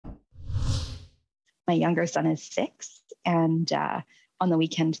My younger son is 6, and on the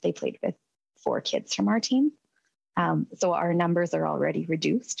weekend they played with 4 kids from our team. So our numbers are already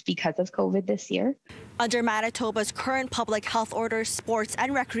reduced because of COVID this year. Under Manitoba's current public health orders, sports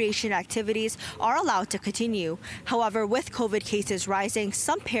and recreation activities are allowed to continue. However, with COVID cases rising,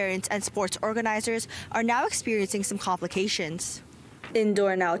 some parents and sports organizers are now experiencing some complications.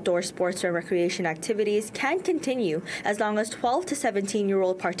 Indoor and outdoor sports and recreation activities can continue as long as 12 to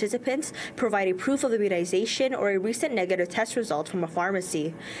 17-year-old participants provide a proof of immunization or a recent negative test result from a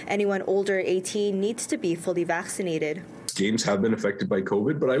pharmacy. Anyone older 18 needs to be fully vaccinated. Games have been affected by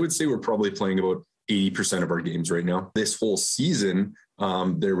COVID, but I would say we're probably playing about 80% of our games right now. This whole season,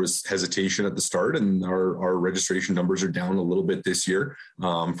 there was hesitation at the start, and our registration numbers are down a little bit this year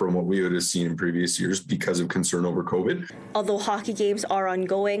from what we would have seen in previous years because of concern over COVID. Although hockey games are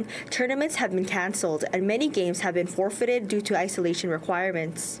ongoing, tournaments have been canceled and many games have been forfeited due to isolation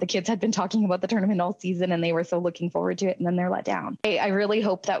requirements. The kids had been talking about the tournament all season and they were so looking forward to it, and then they're let down. I really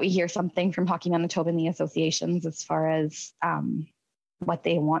hope that we hear something from Hockey Manitoba and the associations as far as what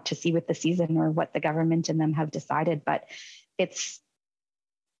they want to see with the season or what the government and them have decided. But it's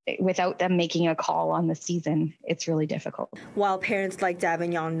without them making a call on the season, it's really difficult. While parents like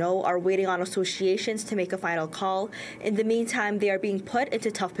Davignon No are waiting on associations to make a final call, in the meantime, they are being put into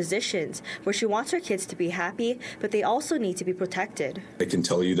tough positions where she wants her kids to be happy, but they also need to be protected. I can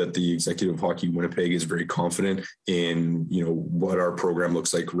tell you that the Executive of Hockey Winnipeg is very confident in, what our program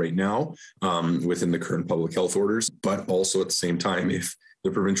looks like right now within the current public health orders, but also at the same time, if the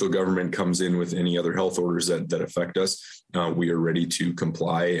provincial government comes in with any other health orders that affect us, we are ready to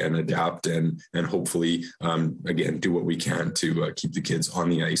comply and adapt and hopefully, again, do what we can to keep the kids on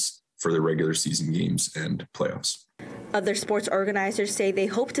the ice for the regular season games and playoffs. Other sports organizers say they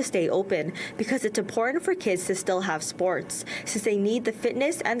hope to stay open because it's important for kids to still have sports, since they need the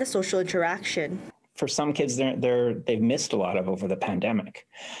fitness and the social interaction. For some kids, they've missed a lot of over the pandemic,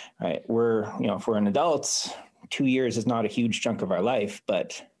 right? If we're an adults, 2 years is not a huge chunk of our life,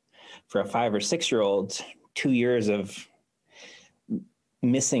 but for a 5 or 6-year-old, 2 years of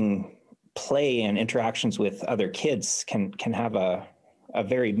missing play and interactions with other kids can have a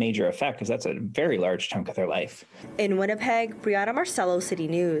very major effect, because that's a very large chunk of their life. In Winnipeg, Breanna Marcelo, City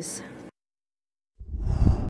News.